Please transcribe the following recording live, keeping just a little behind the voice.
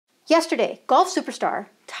Yesterday, golf superstar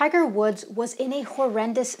Tiger Woods was in a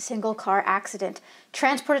horrendous single car accident,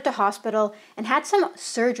 transported to hospital, and had some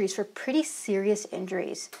surgeries for pretty serious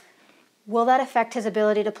injuries. Will that affect his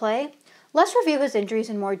ability to play? Let's review his injuries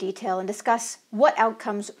in more detail and discuss what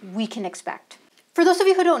outcomes we can expect. For those of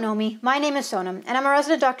you who don't know me, my name is Sonam, and I'm a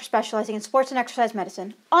resident doctor specializing in sports and exercise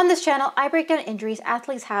medicine. On this channel, I break down injuries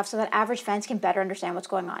athletes have so that average fans can better understand what's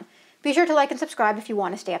going on. Be sure to like and subscribe if you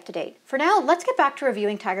want to stay up to date. For now, let's get back to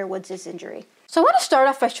reviewing Tiger Woods' injury. So I want to start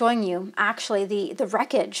off by showing you actually the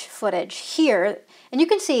wreckage footage here. And you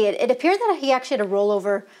can see it appeared that he actually had a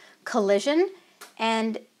rollover collision.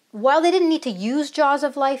 And while they didn't need to use jaws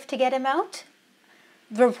of life to get him out,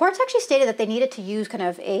 the reports actually stated that they needed to use kind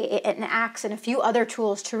of an axe and a few other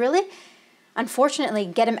tools to really, unfortunately,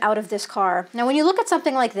 get him out of this car. Now, when you look at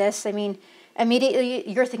something like this, I mean, immediately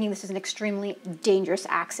you're thinking this is an extremely dangerous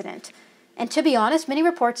accident. And to be honest, many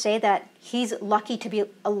reports say that he's lucky to be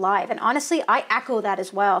alive. And honestly, I echo that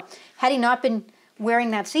as well. Had he not been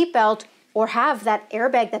wearing that seatbelt or have that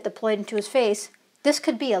airbag that deployed into his face, this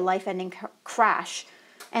could be a life-ending crash.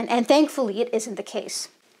 And thankfully, it isn't the case.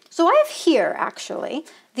 So I have here, actually,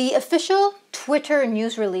 the official Twitter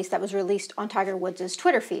news release that was released on Tiger Woods'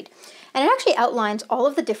 Twitter feed. And it actually outlines all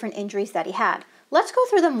of the different injuries that he had. Let's go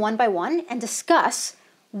through them one by one and discuss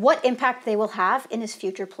what impact they will have in his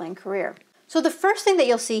future playing career. So the first thing that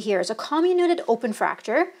you'll see here is a comminuted open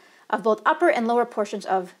fracture of both upper and lower portions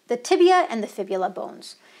of the tibia and the fibula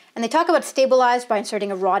bones. And they talk about stabilized by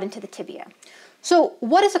inserting a rod into the tibia. So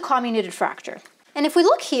what is a comminuted fracture? And if we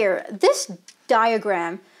look here, this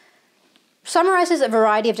diagram summarizes a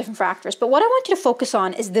variety of different fractures, but what I want you to focus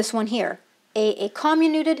on is this one here, a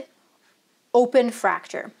comminuted open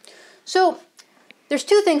fracture. So there's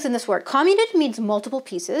two things in this word. Comminuted means multiple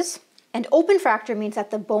pieces, and open fracture means that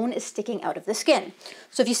the bone is sticking out of the skin.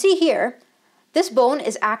 So if you see here, this bone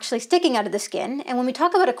is actually sticking out of the skin, and when we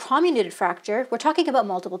talk about a comminuted fracture, we're talking about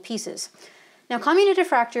multiple pieces. Now, comminuted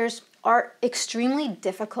fractures are extremely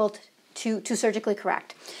difficult to surgically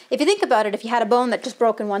correct. If you think about it, if you had a bone that just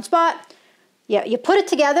broke in one spot, yeah, you put it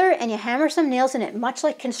together and you hammer some nails in it, much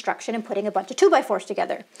like construction and putting a bunch of 2x4s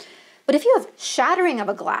together. But if you have shattering of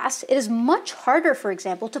a glass, it is much harder, for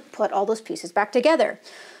example, to put all those pieces back together.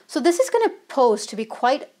 So this is going to pose to be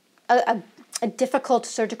quite a difficult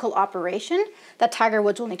surgical operation that Tiger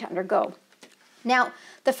Woods will need to undergo. Now,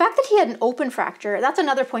 the fact that he had an open fracture, that's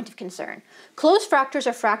another point of concern. Closed fractures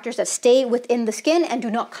are fractures that stay within the skin and do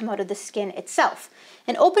not come out of the skin itself.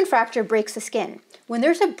 An open fracture breaks the skin. When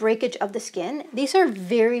there's a breakage of the skin, these are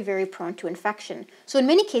very, very prone to infection. So in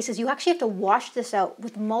many cases, you actually have to wash this out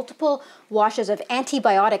with multiple washes of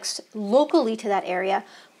antibiotics locally to that area,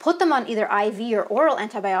 put them on either IV or oral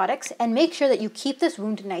antibiotics, and make sure that you keep this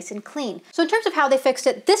wound nice and clean. So in terms of how they fixed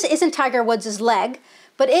it, this isn't Tiger Woods' leg,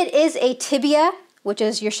 but it is a tibia, which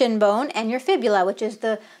is your shin bone, and your fibula, which is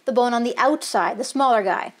the bone on the outside, the smaller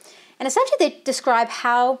guy. And essentially they describe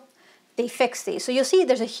how they fix these. So you'll see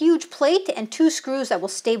there's a huge plate and two screws that will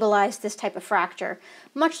stabilize this type of fracture,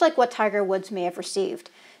 much like what Tiger Woods may have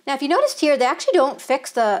received. Now, if you noticed here, they actually don't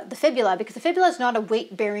fix the fibula because the fibula is not a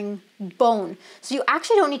weight-bearing bone. So you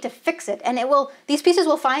actually don't need to fix it, and these pieces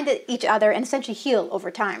will find each other and essentially heal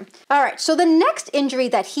over time. All right, so the next injury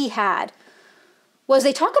that he had was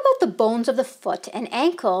they talk about the bones of the foot and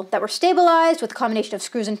ankle that were stabilized with a combination of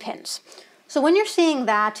screws and pins. So when you're seeing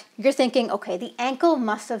that, you're thinking, okay, the ankle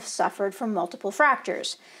must have suffered from multiple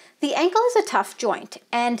fractures. The ankle is a tough joint,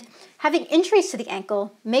 and having injuries to the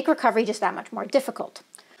ankle make recovery just that much more difficult.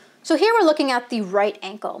 So here we're looking at the right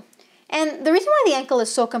ankle. And the reason why the ankle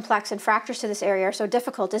is so complex and fractures to this area are so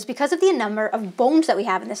difficult is because of the number of bones that we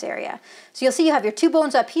have in this area. So you'll see you have your two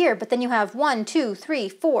bones up here, but then you have 1, 2, 3,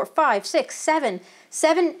 4, 5, 6,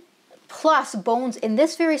 7 plus bones in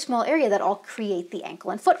this very small area that all create the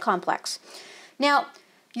ankle and foot complex. Now,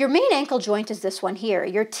 your main ankle joint is this one here,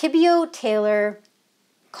 your tibio-talar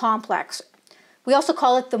complex. We also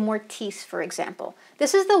call it the mortise, for example.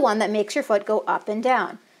 This is the one that makes your foot go up and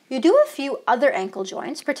down. You do a few other ankle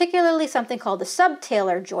joints, particularly something called the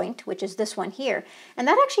subtalar joint, which is this one here, and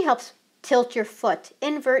that actually helps tilt your foot,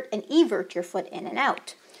 invert and evert your foot in and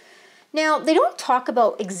out. Now, they don't talk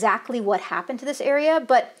about exactly what happened to this area,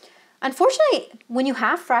 but unfortunately, when you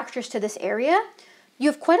have fractures to this area, you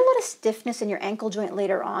have quite a lot of stiffness in your ankle joint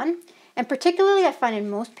later on, and particularly I find in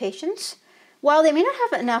most patients, while they may not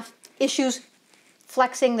have enough issues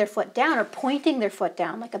flexing their foot down or pointing their foot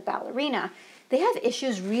down like a ballerina, they have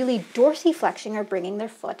issues really dorsiflexing or bringing their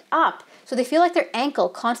foot up. So they feel like their ankle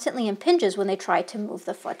constantly impinges when they try to move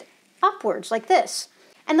the foot upwards like this.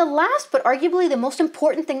 And the last, but arguably the most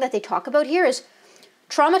important thing that they talk about here is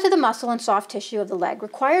Trauma to the muscle and soft tissue of the leg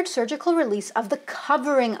required surgical release of the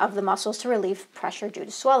covering of the muscles to relieve pressure due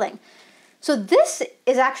to swelling. So this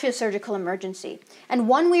is actually a surgical emergency, and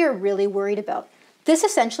one we are really worried about. This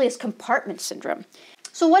essentially is compartment syndrome.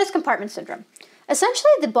 So what is compartment syndrome?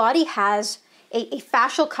 Essentially, the body has a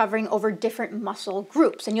fascial covering over different muscle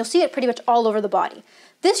groups, and you'll see it pretty much all over the body.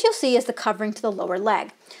 This you'll see is the covering to the lower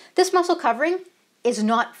leg. This muscle covering is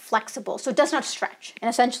not flexible, so it does not stretch, and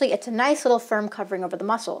essentially it's a nice little firm covering over the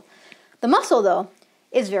muscle. The muscle, though,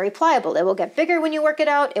 is very pliable. It will get bigger when you work it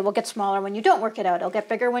out, it will get smaller when you don't work it out. It'll get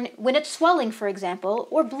bigger when it's swelling, for example,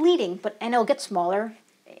 or bleeding, and it'll get smaller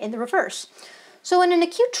in the reverse. So in an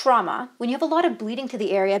acute trauma, when you have a lot of bleeding to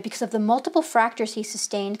the area because of the multiple fractures he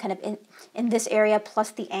sustained kind of in this area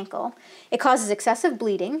plus the ankle, it causes excessive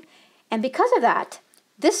bleeding, and because of that,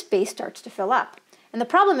 this space starts to fill up. And the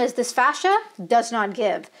problem is this fascia does not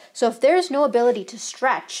give. So if there's no ability to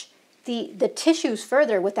stretch the tissues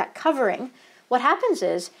further with that covering, what happens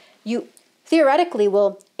is you theoretically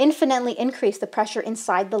will infinitely increase the pressure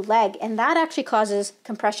inside the leg, and that actually causes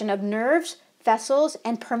compression of nerves, vessels,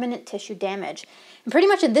 and permanent tissue damage. And pretty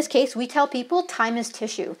much in this case, we tell people time is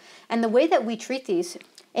tissue. And the way that we treat these,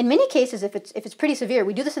 in many cases, if it's pretty severe,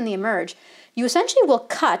 we do this in the emerge, you essentially will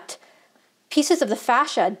cut pieces of the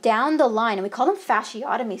fascia down the line, and we call them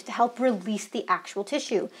fasciotomies, to help release the actual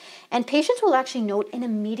tissue. And patients will actually note an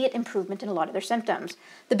immediate improvement in a lot of their symptoms.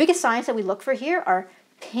 The biggest signs that we look for here are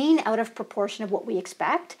pain out of proportion of what we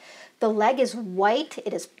expect. The leg is white,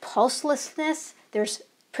 it is pulselessness, there's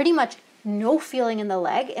pretty much no feeling in the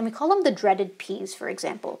leg, and we call them the dreaded P's, for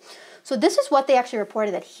example. So this is what they actually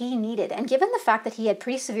reported that he needed, and given the fact that he had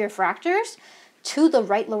pretty severe fractures to the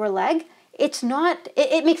right lower leg,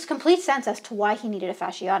 it makes complete sense as to why he needed a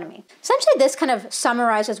fasciotomy. Essentially, this kind of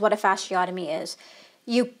summarizes what a fasciotomy is.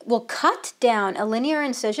 You will cut down a linear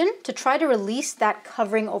incision to try to release that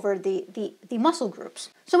covering over the muscle groups.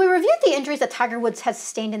 So we reviewed the injuries that Tiger Woods has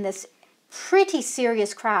sustained in this pretty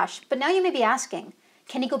serious crash, but now you may be asking,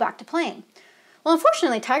 can he go back to playing? Well,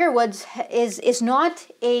 unfortunately, Tiger Woods is not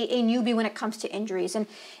a newbie when it comes to injuries. And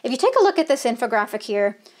if you take a look at this infographic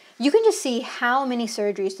here, you can just see how many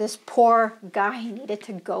surgeries this poor guy needed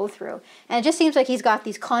to go through. And it just seems like he's got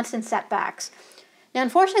these constant setbacks. Now,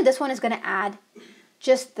 unfortunately, this one is going to add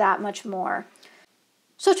just that much more.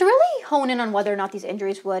 So to really hone in on whether or not these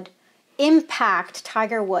injuries would impact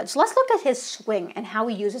Tiger Woods, let's look at his swing and how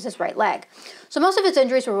he uses his right leg. So most of his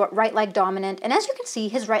injuries were right leg dominant, and as you can see,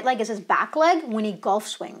 his right leg is his back leg when he golf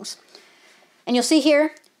swings. And you'll see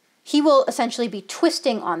here, he will essentially be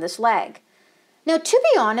twisting on this leg. Now, to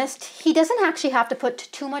be honest, he doesn't actually have to put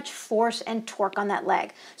too much force and torque on that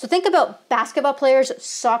leg. So think about basketball players,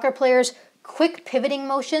 soccer players, quick pivoting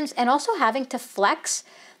motions, and also having to flex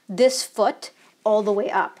this foot all the way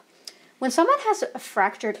up. When someone has a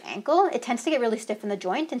fractured ankle, it tends to get really stiff in the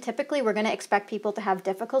joint, and typically we're going to expect people to have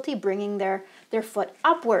difficulty bringing their foot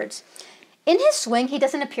upwards. In his swing, he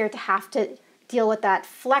doesn't appear to have to deal with that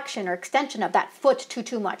flexion or extension of that foot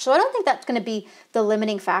too much. So I don't think that's going to be the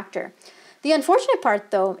limiting factor. The unfortunate part,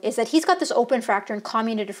 though, is that he's got this open fracture and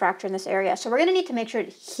comminuted fracture in this area. So we're going to need to make sure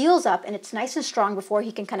it heals up and it's nice and strong before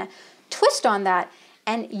he can kind of twist on that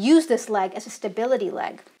and use this leg as a stability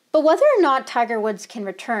leg. But whether or not Tiger Woods can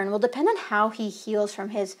return will depend on how he heals from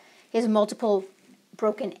his multiple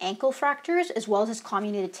broken ankle fractures as well as his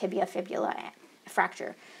comminuted tibia fibula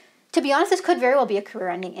fracture. To be honest, this could very well be a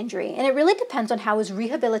career-ending injury, and it really depends on how his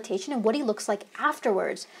rehabilitation and what he looks like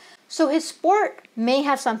afterwards. So his sport may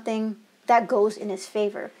have something that goes in his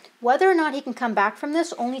favor. Whether or not he can come back from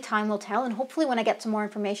this, only time will tell, and hopefully when I get some more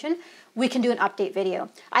information, we can do an update video.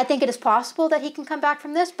 I think it is possible that he can come back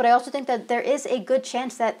from this, but I also think that there is a good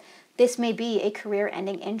chance that this may be a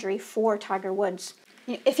career-ending injury for Tiger Woods.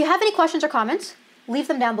 If you have any questions or comments, leave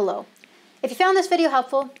them down below. If you found this video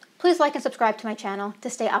helpful, please like and subscribe to my channel to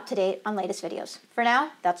stay up to date on latest videos. For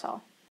now, that's all.